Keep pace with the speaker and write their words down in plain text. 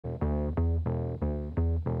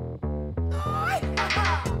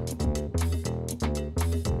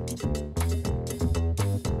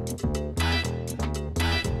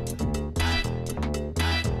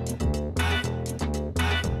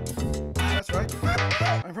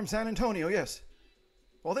right? I'm from San Antonio, yes.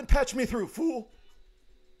 Well, then patch me through, fool.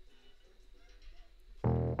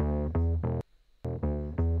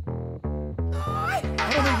 I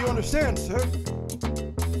don't think you understand, sir.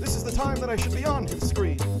 This is the time that I should be on his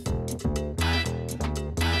screen. You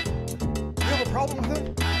have a problem with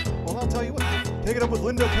it? Well, I'll tell you what. Take it up with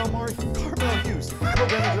Linda Calmari, Carmel Hughes,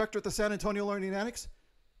 Programming Director at the San Antonio Learning Annex,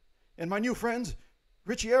 and my new friends,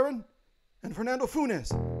 Richie Aaron and Fernando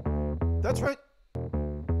Funes. That's right.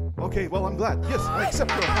 Okay, well, I'm glad. Yes, I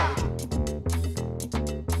accept your apology.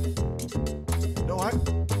 No,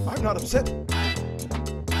 I'm not upset.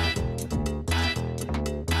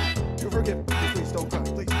 You forgive me. Please don't cry,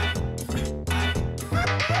 please.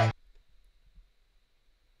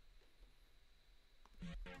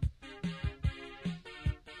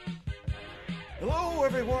 Hello,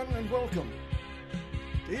 everyone, and welcome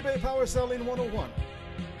to eBay Power Selling 101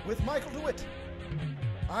 with Michael DeWitt.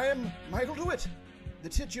 I am Michael DeWitt, the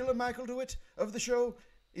titular Michael DeWitt of the show,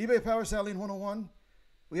 eBay Power Selling 101.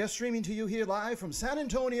 We are streaming to you here live from San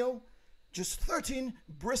Antonio, just 13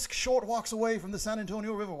 brisk short walks away from the San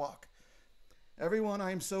Antonio Riverwalk. Everyone,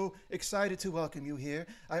 I am so excited to welcome you here.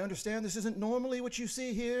 I understand this isn't normally what you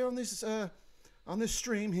see here on this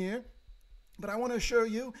stream here, but I want to assure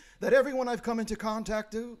you that everyone I've come into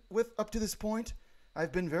contact with up to this point,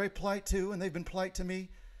 I've been very polite to, and they've been polite to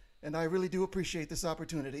me, and I really do appreciate this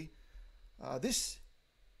opportunity.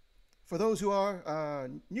 For those who are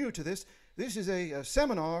new to this is a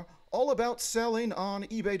seminar all about selling on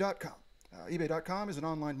eBay.com. eBay.com is an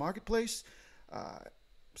online marketplace.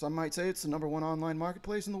 Some might say it's the #1 online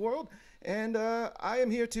marketplace in the world. And I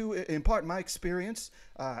am here to impart my experience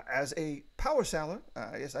as a power seller.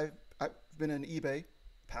 Yes, I've been an eBay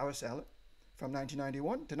power seller from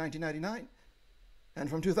 1991 to 1999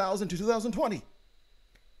 and from 2000 to 2020.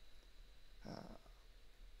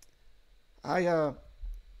 I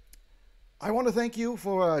want to thank you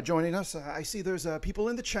for joining us. I see there's people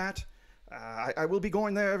in the chat. I will be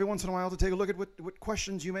going there every once in a while to take a look at what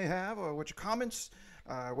questions you may have or which comments,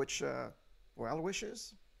 which well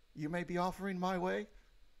wishes you may be offering my way.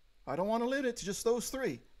 I don't want to limit it to just those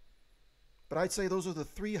three, but I'd say those are the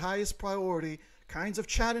three highest priority kinds of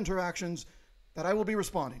chat interactions that I will be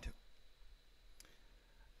responding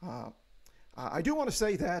to. I do want to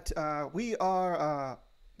say that we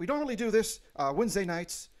normally do this Wednesday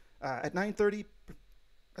nights at 9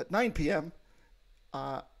 p.m.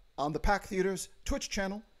 On the Pack Theater's Twitch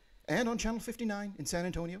channel and on Channel 59 in San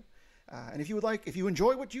Antonio. And if you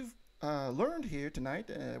enjoy what you've learned here tonight,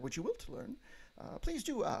 what you will to learn, please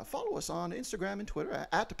do follow us on Instagram and Twitter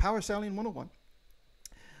at PowerSelling101.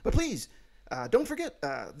 But please, don't forget,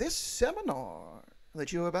 this seminar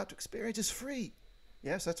that you're about to experience is free.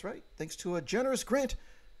 Yes, that's right. Thanks to a generous grant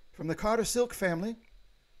from the Carter Silk family,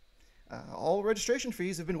 all registration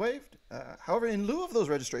fees have been waived. However, in lieu of those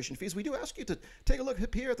registration fees, we do ask you to take a look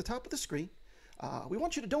here at the top of the screen. We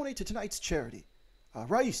want you to donate to tonight's charity,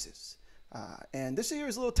 Raices. And this here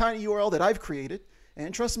is a little tiny URL that I've created.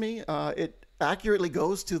 And trust me, it accurately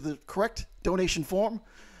goes to the correct donation form.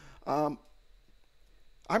 I'm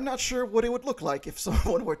not sure what it would look like if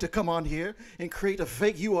someone were to come on here and create a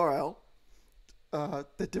fake URL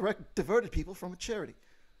that diverted people from a charity.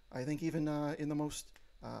 I think even in the most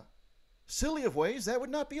silly of ways, that would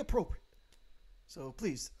not be appropriate. So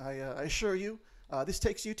please, I assure you, this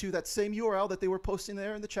takes you to that same URL that they were posting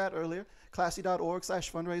there in the chat earlier,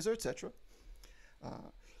 classy.org/fundraiser, etc.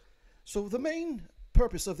 So the main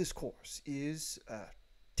purpose of this course is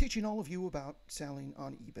teaching all of you about selling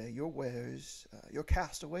on eBay, your wares, your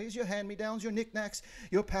castaways, your hand-me-downs, your knickknacks,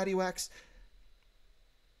 your paddywhacks,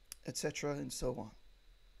 etc., and so on.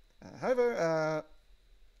 However,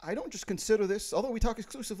 I don't just consider this, although we talk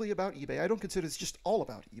exclusively about eBay, I don't consider this just all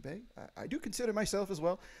about eBay. I do consider myself as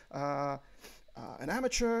well an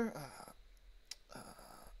amateur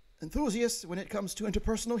enthusiast when it comes to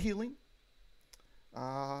interpersonal healing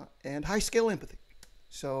and high-scale empathy.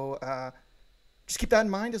 So just keep that in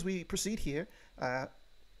mind as we proceed here.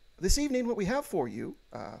 This evening, what we have for you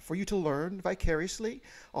to learn vicariously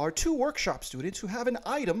are 2 workshop students who have an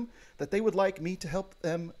item that they would like me to help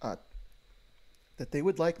them that they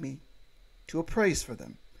would like me to appraise for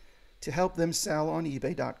them, to help them sell on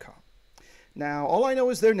eBay.com. Now, all I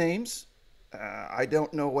know is their names. I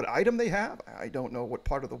don't know what item they have. I don't know what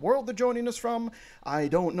part of the world they're joining us from. I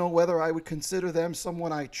don't know whether I would consider them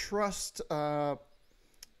someone I trust to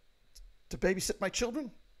babysit my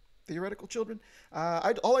children, theoretical children.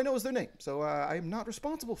 All I know is their name, so I'm not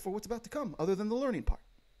responsible for what's about to come, other than the learning part.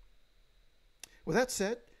 With that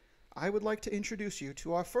said, I would like to introduce you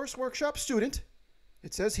to our first workshop student.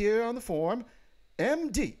 It says here on the form,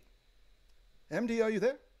 MD. MD, are you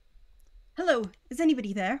there? Hello, is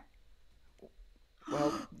anybody there?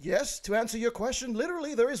 Well, yes, to answer your question,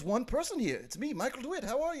 literally there is one person here. It's me, Michael DeWitt.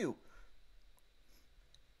 How are you?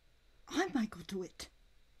 I'm Michael DeWitt.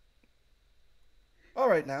 All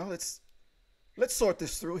right, now let's sort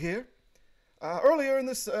this through here. Earlier in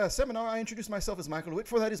this seminar, I introduced myself as Michael DeWitt,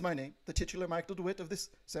 for that is my name, the titular Michael DeWitt of this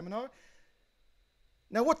seminar.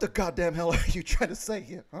 Now, what the goddamn hell are you trying to say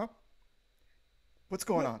here, huh? What's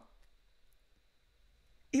going on?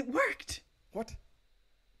 It worked. What?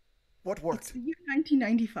 What worked? It's the year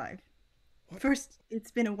 1995. What? First,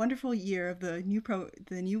 it's been a wonderful year of the new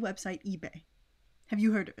website eBay. Have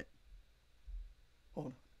you heard of it? Hold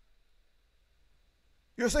on.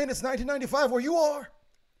 You're saying it's 1995 where you are?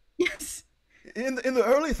 Yes. In the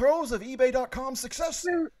early throes of eBay.com's success?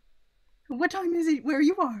 What time is it where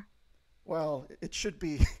you are? Well, it should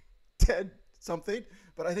be 10 something,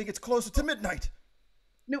 but I think it's closer to midnight.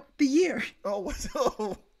 No, the year. Oh, what?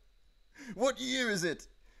 Oh, what year is it?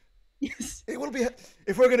 Yes. It will be,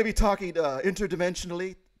 if we're going to be talking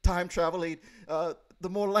interdimensionally, time traveling, the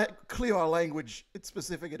more clear our language, it's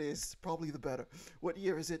specific it is, probably the better. What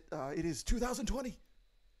year is it? It is 2020.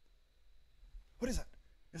 What is that?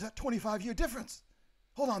 Is that 25-year difference?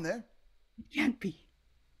 Hold on there. It can't be.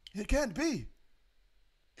 It can't be.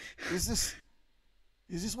 Is this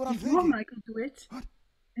what I'm If thinking? you're Michael DeWitt, What?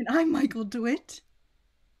 and I'm Michael DeWitt,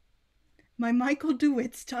 my Michael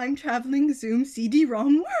DeWitt's time-traveling Zoom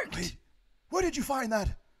CD-ROM worked. Wait, where did you find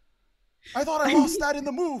that? I thought I lost that in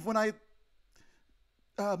the move when I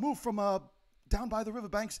moved from down by the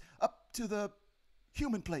riverbanks up to the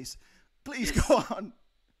human place. Please go on.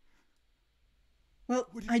 Well,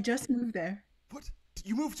 I just moved there. What? Did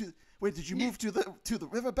you move to? Wait, did you move to the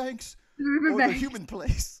riverbanks? The Or the riverbank. human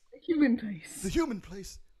place? The human place. The human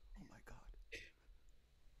place. Oh my God.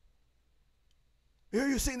 Here,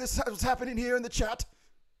 you seen this? What's happening here in the chat?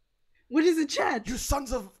 What is a chat? You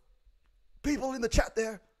sons of people in the chat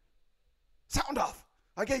there. Sound off.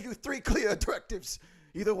 I gave you 3 clear directives.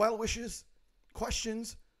 Either well wishes,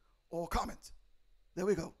 questions, or comments. There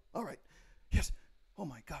we go. All right. Yes. Oh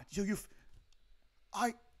my God.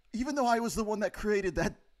 Even though I was the one that created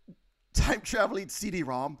that time-traveling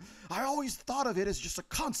CD-ROM, I always thought of it as just a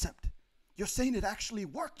concept. You're saying it actually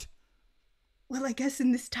worked? Well, I guess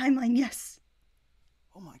in this timeline, yes.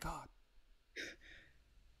 Oh my God.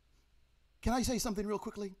 Can I say something real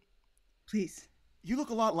quickly? Please. You look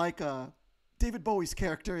a lot like David Bowie's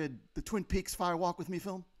character in the Twin Peaks Fire Walk With Me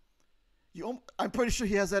film. I'm pretty sure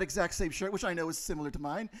he has that exact same shirt, which I know is similar to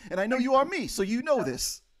mine. And I know you are me, so you know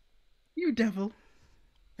this. You devil.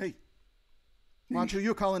 Hey, Rancho,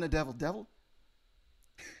 you're calling a devil devil?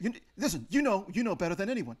 Listen, you know better than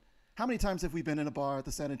anyone. How many times have we been in a bar at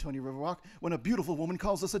the San Antonio Riverwalk when a beautiful woman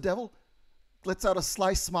calls us a devil, lets out a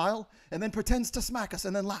sly smile, and then pretends to smack us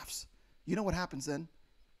and then laughs? You know what happens then?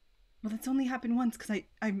 Well, that's only happened once because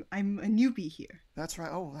I'm a newbie here. That's right.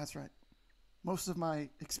 Oh, that's right. Most of my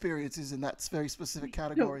experiences in that very specific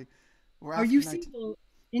category were after Are you single?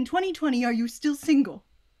 In 2020, are you still single?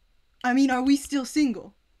 I mean, are we still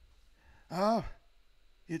single?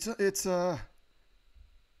 It's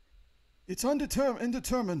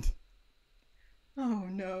indetermined. Oh,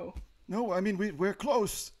 no. No, I mean, we're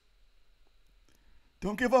close.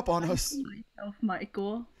 Don't give up on us. Myself,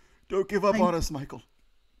 Michael. Don't give up on us, Michael.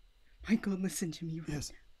 Michael, listen to me right Yes.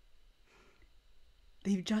 now.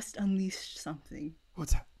 They've just unleashed something.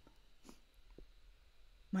 What's that?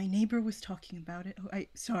 My neighbor was talking about it. Oh,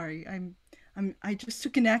 I just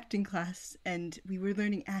took an acting class and we were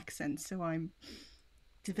learning accents, so I'm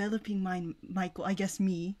developing mine, Michael. I guess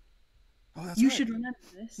me. Oh, that's You right. should remember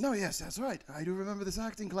this. No, yes, that's right. I do remember this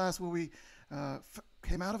acting class where we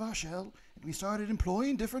came out of our shell and we started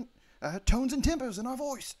employing different tones and timbres in our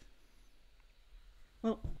voice.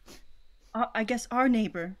 Well, I guess our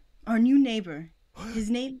new neighbor, his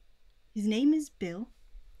name is Bill.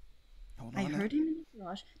 Hold I on heard him in the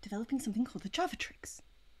garage developing something called the Java Tricks.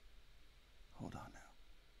 Hold on now.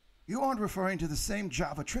 You aren't referring to the same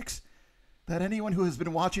Java tricks that anyone who has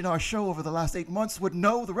been watching our show over the last 8 months would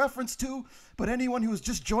know the reference to, but anyone who has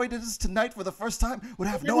just joined us tonight for the first time would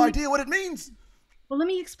have no idea what it means. Well, let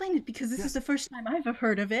me explain it because this is the first time I've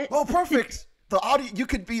heard of it. Oh, perfect. You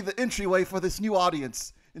could be the entryway for this new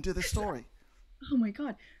audience into the story. Oh my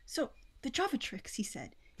God! So the Java Tricks, he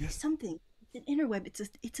said, Yes. is something. It's an interweb.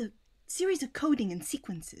 It's a series of coding and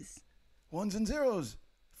sequences. Ones and zeros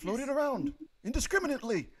floated around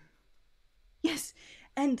indiscriminately. Yes,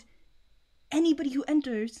 and anybody who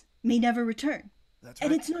enters may never return. That's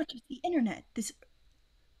And right. it's not just the internet.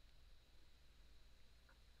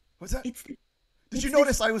 What's that? It's Did you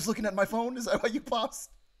notice I was looking at my phone? Is that why you paused?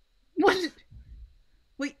 what?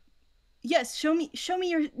 Yes, show me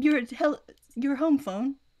your home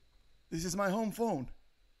phone. This is my home phone.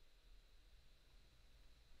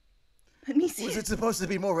 Let me see Was it it. supposed to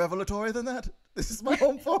be more revelatory than that? This is my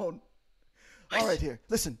home phone. All right, here.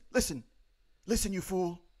 Listen, listen, listen, you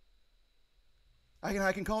fool. I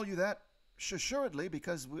can call you that assuredly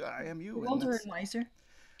because I am you, and Older that's. and wiser.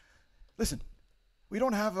 Listen, we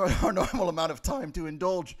don't have our normal amount of time to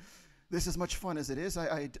indulge this as much fun as it is.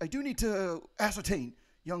 I do need to ascertain,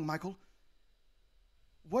 young Michael,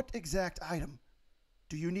 what exact item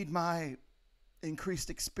do you need my increased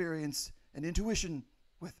experience and intuition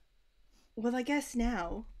with? Well, I guess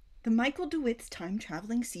now the Michael DeWitt's time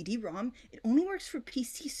traveling CD-ROM. It only works for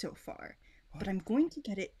PC so far, but What? I'm going to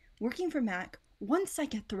get it working for Mac once I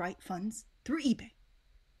get the right funds through eBay.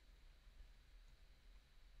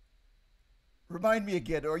 Remind me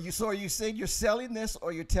again. Are you saying you're selling this,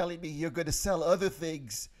 or you're telling me you're going to sell other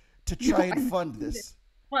things to No, try and I'm fund this?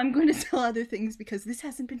 well, I'm going to sell other things because this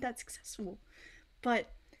hasn't been that successful. But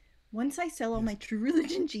once I sell all my Yes. True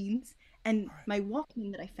Religion jeans and All right. my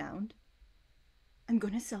Walkman that I found, I'm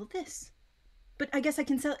going to sell this. But I guess I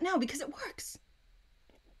can sell it now because it works.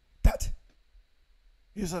 That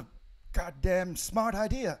is a goddamn smart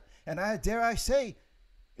idea, and I dare I say,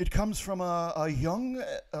 it comes from a young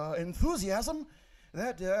enthusiasm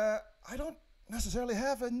that I don't necessarily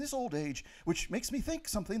have in this old age, which makes me think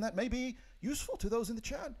something that may be useful to those in the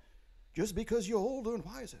chat. Just because you're older and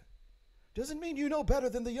wiser doesn't mean you know better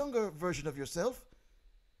than the younger version of yourself.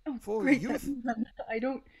 Oh, For great. That youth means I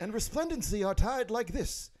don't. and resplendency are tied like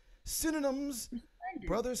this. Synonyms, Splendid.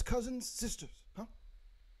 brothers, cousins, sisters. Huh?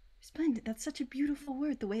 Splendid. That's such a beautiful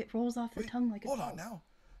word, the way it rolls off the Wait, tongue like a hold on dove. now.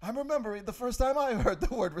 I'm remembering the first time I heard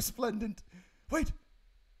the word resplendent. Wait,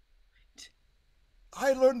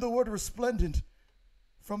 I learned the word resplendent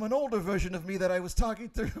from an older version of me that I was talking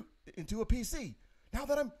through into a PC. Now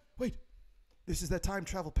that I'm. Wait, this is that time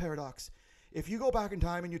travel paradox. If you go back in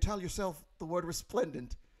time and you tell yourself the word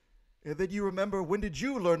resplendent, and then you remember when did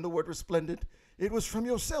you learn the word resplendent, it was from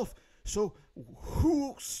yourself. So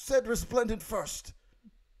who said resplendent first?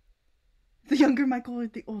 The younger Michael or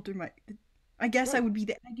the older Mike? I guess I Right. would be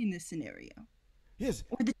the egg in this scenario. Yes.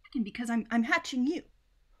 Or the chicken because I'm hatching you.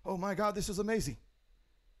 Oh my God, this is amazing.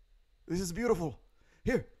 This is beautiful.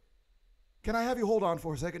 Here, can I have you hold on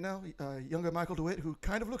for a second now? Younger Michael DeWitt, who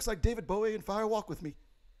kind of looks like David Bowie in Fire Walk with Me,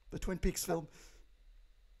 the Twin Peaks film.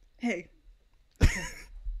 Hey,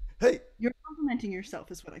 Hey, you're complimenting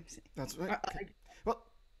yourself, is what I'm saying. that's right. I, Okay. I, Well,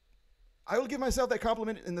 I will give myself that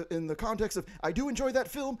compliment in the context of I do enjoy that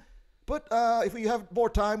film, but if we have more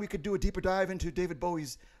time, we could do a deeper dive into David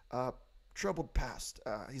Bowie's troubled past.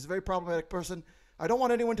 He's a very problematic person. I don't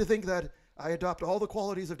want anyone to think that I adopt all the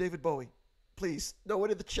qualities of David Bowie. Please, no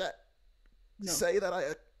one in the chat no. say that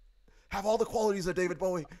I have all the qualities of David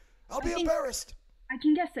Bowie. I'll I be think embarrassed. I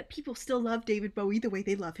can guess that people still love David Bowie the way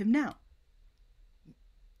they love him now.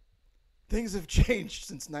 Things have changed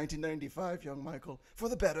since 1995, young Michael, for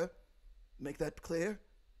the better. Make that clear.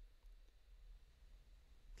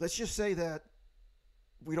 Let's just say that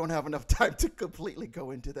we don't have enough time to completely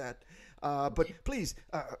go into that. But please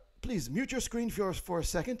mute your screen for a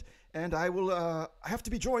second, and I have to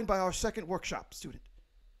be joined by our second workshop student.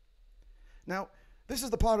 Now, this is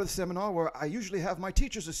the part of the seminar where I usually have my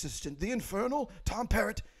teacher's assistant, the infernal Tom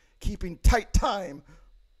Parrott, keeping tight time,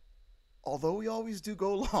 although we always do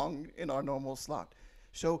go long in our normal slot.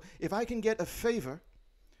 So if I can get a favor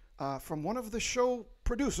from one of the show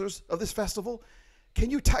producers of this festival, can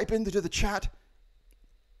you type into the chat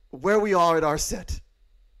where we are at our set?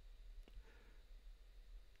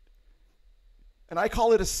 And I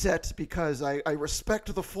call it a set because I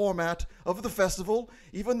respect the format of the festival,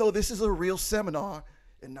 even though this is a real seminar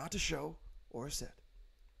and not a show or a set.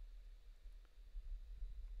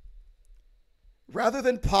 Rather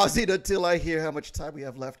than pausing until I hear how much time we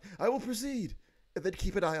have left, I will proceed and then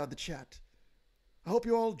keep an eye on the chat. I hope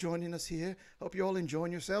you're all joining us here. I hope you're all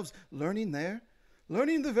enjoying yourselves, learning there,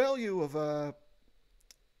 learning the value of.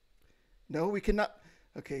 No, we cannot.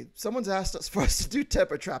 Okay, someone's asked us for us to do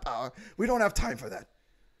Temper Trap Hour. We don't have time for that.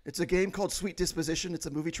 It's a game called Sweet Disposition. It's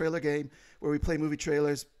a movie trailer game where we play movie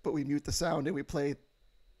trailers, but we mute the sound and we play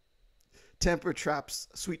Temper Trap's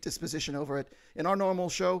Sweet Disposition over it in our normal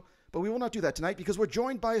show. But we will not do that tonight because we're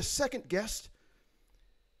joined by a second guest.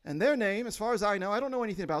 And their name, as far as I know, I don't know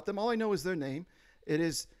anything about them. All I know is their name. It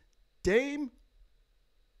is Dame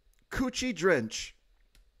Coochie Drench.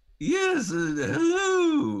 Yes,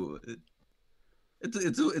 hello.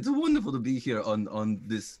 It's wonderful to be here on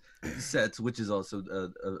this set, which is also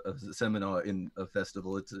a seminar in a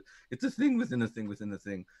festival. It's a thing within a thing within a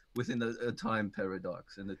thing within a time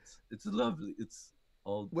paradox, and it's lovely.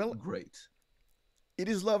 all Well, great. it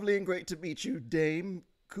is lovely and great to meet you, Dame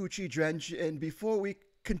Coochie Drench. And before we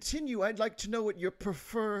continue, I'd like to know what your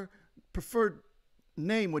preferred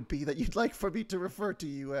name would be that you'd like for me to refer to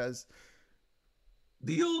you as.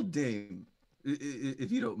 The old dame,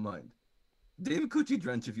 if you don't mind. Dame Coochie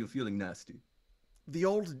Drench if you're feeling nasty. The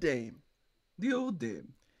old dame. The old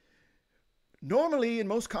dame. Normally, in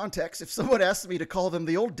most contexts, if someone asked me to call them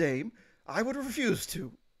the old dame, I would refuse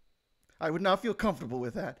to. I would not feel comfortable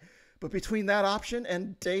with that. But between that option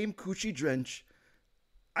and Dame Coochie Drench,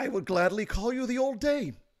 I would gladly call you the old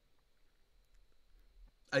dame.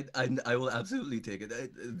 I will absolutely take it.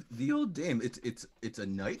 The old dame. It's a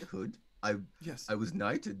knighthood. Yes. I was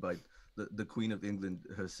knighted by the Queen of England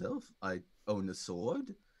herself. I own a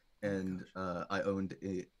sword, and I own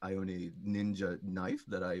a ninja knife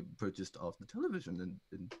that I purchased off the television,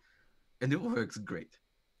 and it works great.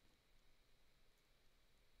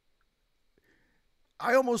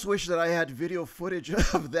 I almost wish that I had video footage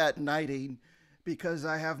of that knighting because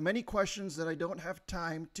I have many questions that I don't have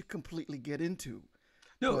time to completely get into.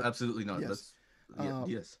 No, But, absolutely not. yes.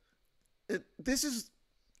 Yes. This is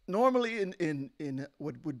normally in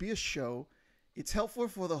what would be a show. It's helpful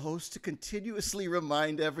for the host to continuously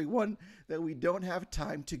remind everyone that we don't have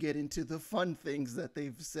time to get into the fun things that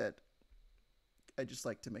they've said. I just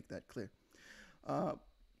like to make that clear.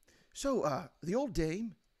 So the old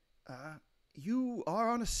dame, you are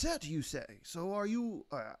on a set, you say. So are you?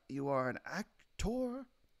 You are an actor.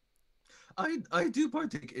 I do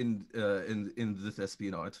partake in the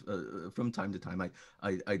thespian art from time to time.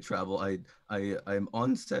 I travel. I'm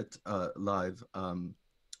on set live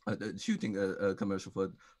shooting a commercial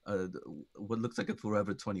for what looks like a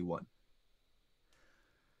Forever 21.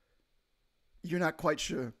 You're not quite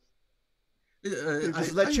sure. Uh, They I,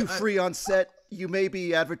 just let you I, free on set. You may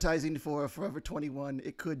be advertising for Forever 21.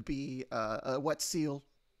 It could be a wet seal.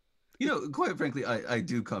 quite frankly, I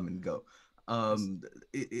do come and go,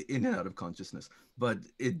 in and out of consciousness. But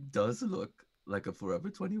it does look like a Forever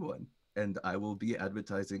 21, and I will be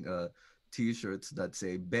advertising T-shirts that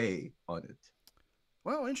say "Bay" on it.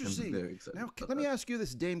 Well, I'm interesting. very excited Now, about let me that. ask you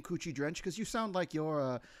this, Dame Coochie Drench, because you sound like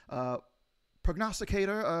you're a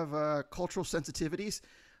prognosticator of cultural sensitivities.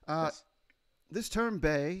 Yes. This term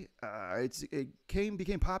 "bay,"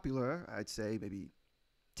 became popular. I'd say maybe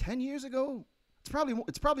 10 years ago.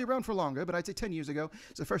 It's probably around for longer, but I'd say 10 years ago.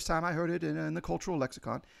 It's the first time I heard it in the cultural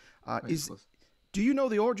lexicon. Right, close. Do you know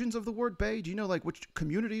the origins of the word "bay"? Do you know like which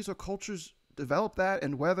communities or cultures developed that,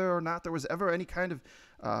 and whether or not there was ever any kind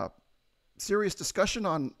of serious discussion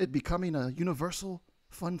on it becoming a universal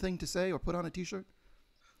fun thing to say or put on a T-shirt?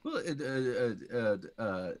 Well,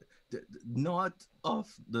 not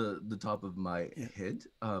off the top of my Yeah. head.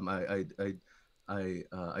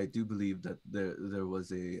 I do believe that there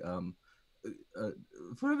was uh,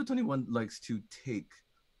 Forever 21 likes to take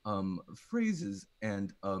phrases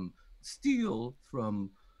and steal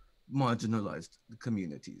from marginalized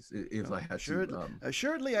communities. If I had Assuredly, to,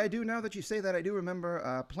 assuredly, I do. Now that you say that, I do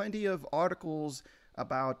remember plenty of articles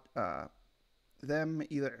about them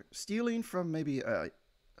either stealing from maybe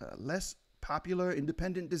less popular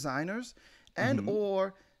independent designers and Mhm.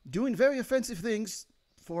 or doing very offensive things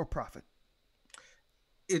for profit.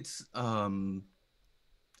 it's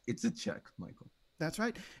it's a check, Michael. That's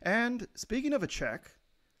right. And speaking of a check,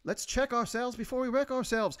 let's check ourselves before we wreck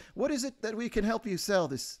ourselves. What is it that we can help you sell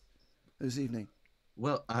this evening?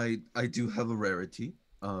 Well, I do have a rarity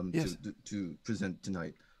Yes. to present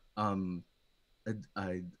tonight. Um,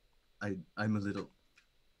 I I'm a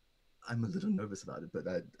little nervous about it, but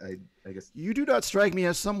I guess. You do not strike me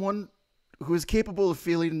as someone who is capable of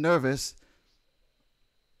feeling nervous.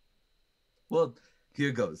 Well,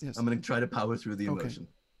 here goes. Yes. I'm gonna try to power through the Okay. emotion.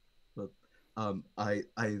 But I'm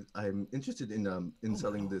interested in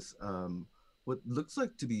selling this what looks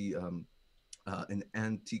like to be an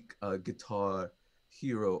antique guitar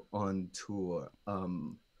hero on tour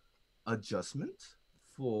adjustment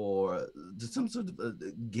for some sort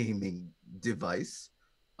of gaming device.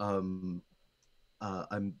 Um,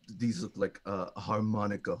 these look like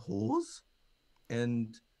harmonica holes,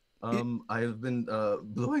 and It, I have been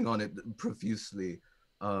blowing on it profusely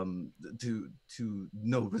to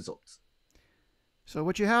no results. so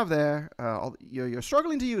what you have there, you're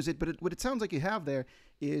struggling to use it, but what it sounds like you have there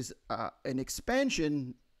is an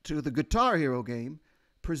expansion to the Guitar Hero game.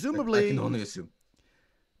 I can only assume.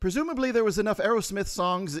 Presumably there was enough Aerosmith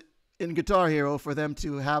songs in Guitar Hero for them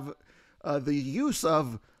to have the use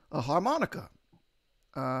of a harmonica.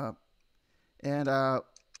 And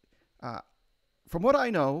from what I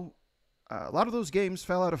know, a lot of those games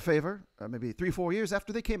fell out of favor, maybe 3-4 years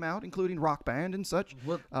after they came out, including Rock Band and such.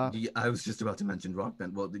 Well, I was just about to mention Rock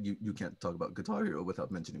Band. Well, you can't talk about Guitar Hero without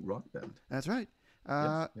mentioning Rock Band. That's right.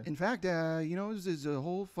 Yes, yeah. In fact, this is a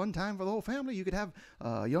whole fun time for the whole family. You could have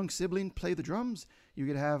a young sibling play the drums. You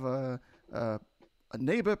could have a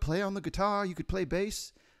neighbor play on the guitar. You could play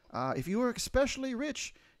bass. If you were especially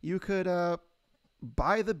rich, you could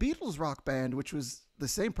buy the Beatles Rock Band, which was the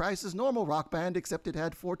same price as normal Rock Band, except it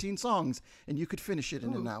had 14 songs, and you could finish it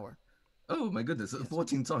in an hour. Oh, my goodness.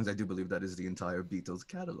 14 songs. I do believe that is the entire Beatles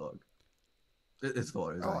catalog. As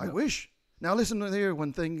far as I know. I wish. Now listen to here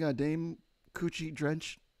one thing, Dame Coochie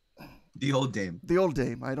Drench. The old dame. The old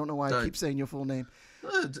dame. I don't know why I keep saying your full name.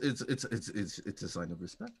 It's a sign of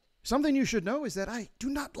respect. Something you should know is that I do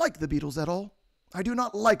not like the Beatles at all. I do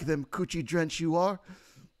not like them, Coochie Drench you are.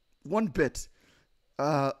 One bit.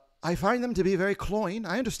 I find them to be very cloying.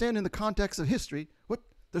 I understand in the context of history. What?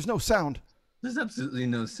 There's no sound. There's absolutely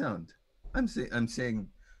no sound. I'm saying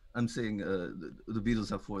the Beatles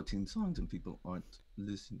have 14 songs and people aren't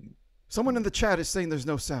listening. Someone in the chat is saying there's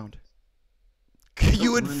no sound.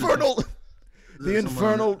 You infernal... The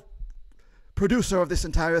infernal producer of this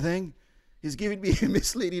entire thing is giving me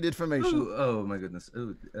misleading information. Oh my goodness.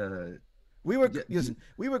 We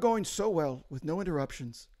were going so well with no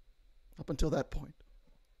interruptions up until that point.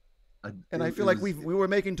 And I feel like we were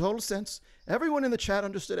making total sense. Everyone in the chat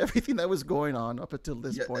understood everything that was going on up until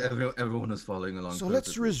this point. Everyone was following along. So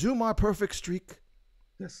let's resume our perfect streak.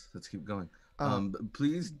 Yes, let's keep going.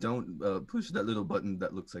 Please don't push that little button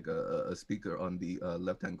that looks like a speaker on the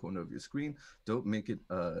left-hand corner of your screen. Don't make it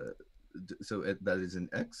that is an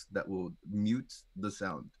X that will mute the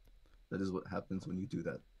sound. That is what happens when you do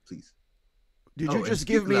that. Please. Did you just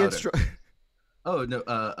give me instructions? Oh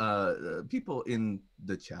no! People in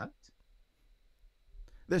the chat.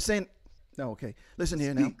 They're saying, "No, okay. Listen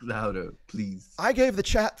here now. Speak louder, please." I gave the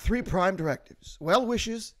chat 3 prime directives: well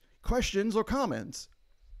wishes, questions, or comments.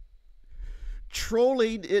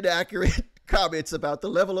 Trolling inaccurate comments about the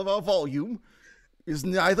level of our volume is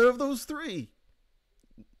neither of those 3.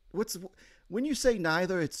 When you say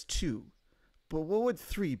neither, it's 2. But what would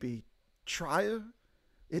 3 be? Trier?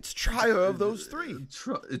 It's trier of those 3.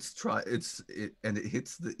 And it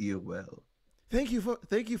hits the ear well. Thank you,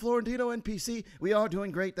 Florentino NPC. We are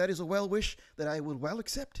doing great. That is a well wish that I will well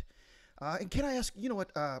accept. And can I ask, you know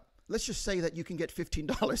what? Let's just say that you can get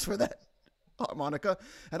 $15 for that harmonica.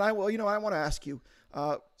 And I want to ask you.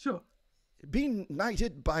 Sure. Being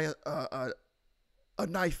knighted by a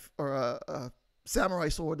knife or a samurai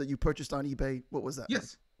sword that you purchased on eBay, what was that?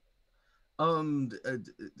 Yes.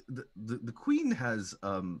 The queen has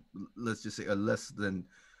let's just say a less than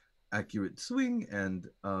accurate swing, and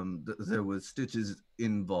there was stitches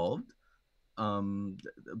involved.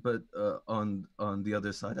 But on the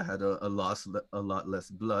other side, I had a lot less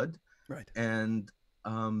blood. Right. And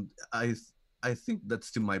I think that's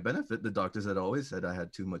to my benefit. The doctors had always said I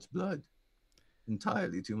had too much blood,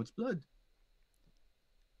 entirely too much blood.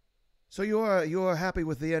 So you're happy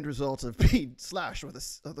with the end result of being slashed with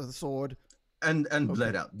the sword? And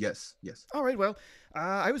bled out. Yes. All right, well,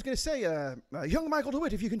 I was going to say, young Michael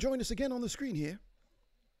DeWitt, if you can join us again on the screen here.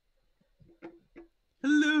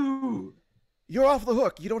 Hello. You're off the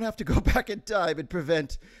hook. You don't have to go back in time and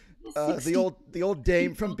prevent the old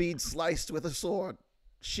dame from being sliced with a sword.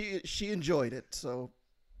 She enjoyed it, so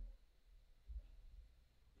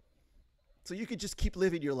you could just keep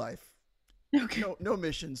living your life. Okay. No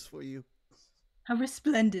missions for you. How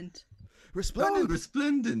resplendent. Resplendent. Oh,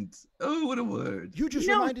 resplendent. Oh, what a word. You just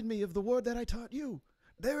reminded me of the word that I taught you.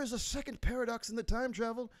 There is a second paradox in the time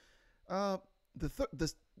travel. The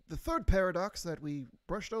third paradox that we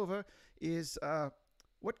brushed over is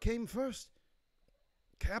what came first?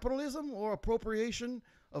 Capitalism or appropriation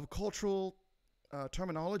of cultural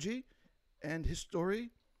terminology and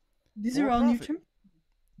history? These are all new terms?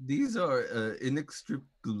 These are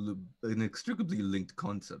inextricably linked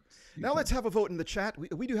concepts. Now let's have a vote in the chat.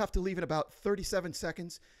 We do have to leave in about 37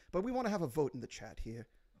 seconds, but we want to have a vote in the chat here.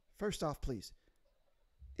 First off, please,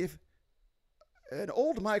 if an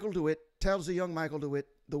old Michael DeWitt tells a young Michael DeWitt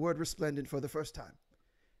the word resplendent for the first time,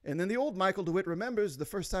 and then the old Michael DeWitt remembers the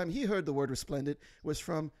first time he heard the word resplendent was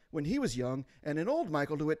from when he was young, and an old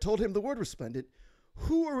Michael DeWitt told him the word resplendent,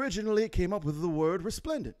 who originally came up with the word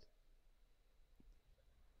resplendent?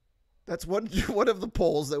 That's one of the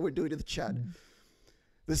polls that we're doing in the chat.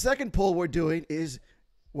 The second poll we're doing is,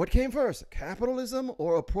 what came first, capitalism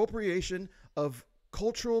or appropriation of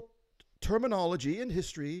cultural terminology and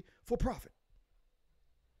history for profit?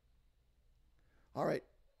 All right.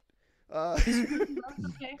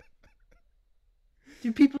 Okay.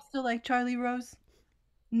 Do people still like Charlie Rose?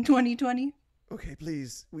 in 2020. Okay,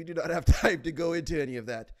 please. We do not have time to go into any of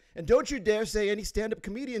that. And don't you dare say any stand-up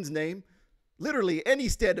comedian's name. Literally any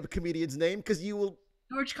stand-up comedian's name, because you will...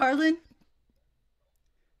 George Carlin?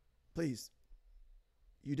 Please.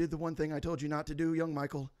 You did the one thing I told you not to do, young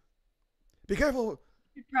Michael. Be careful.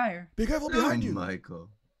 Pryor. Be careful behind you. Michael.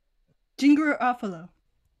 Jinger Offalo.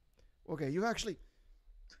 Okay, you've actually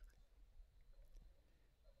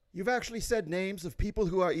said names of people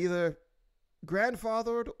who are either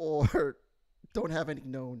grandfathered or don't have any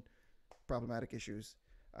known problematic issues.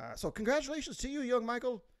 So congratulations to you, young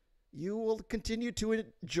Michael. You will continue to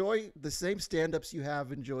enjoy the same stand-ups you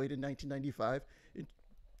have enjoyed in 1995 in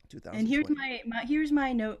 2020. And here's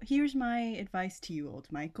my advice to you, old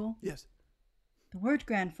Michael. Yes. The word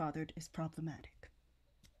grandfathered is problematic.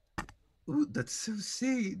 Ooh, that's so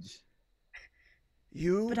sage.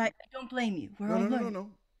 But I don't blame you. We're all learning. No.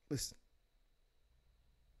 Listen.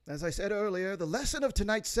 As I said earlier, the lesson of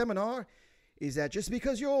tonight's seminar is that just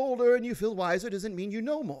because you're older and you feel wiser doesn't mean you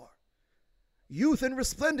know more. Youth and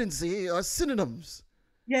resplendency are synonyms.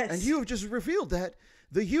 Yes. And you've just revealed that.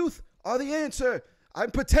 The youth are the answer.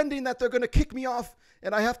 I'm pretending that they're going to kick me off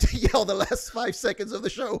and I have to yell the last 5 seconds of the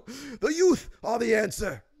show. The youth are the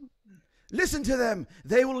answer. Listen to them.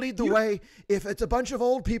 They will lead the way. If it's a bunch of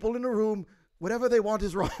old people in a room, whatever they want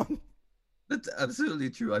is wrong. That's absolutely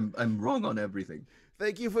true. I'm wrong on everything.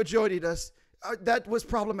 Thank you for joining us. That was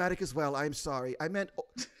problematic as well. I'm sorry. I meant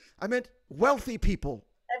wealthy people.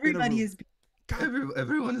 Everybody is.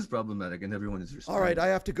 Everyone is problematic and everyone is responsible. All right, I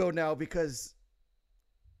have to go now because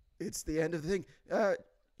it's the end of the thing.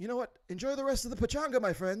 You know what? Enjoy the rest of the pachanga,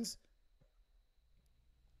 my friends.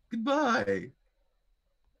 Goodbye.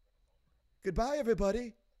 Goodbye,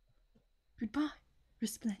 everybody. Goodbye,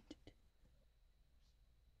 resplendent.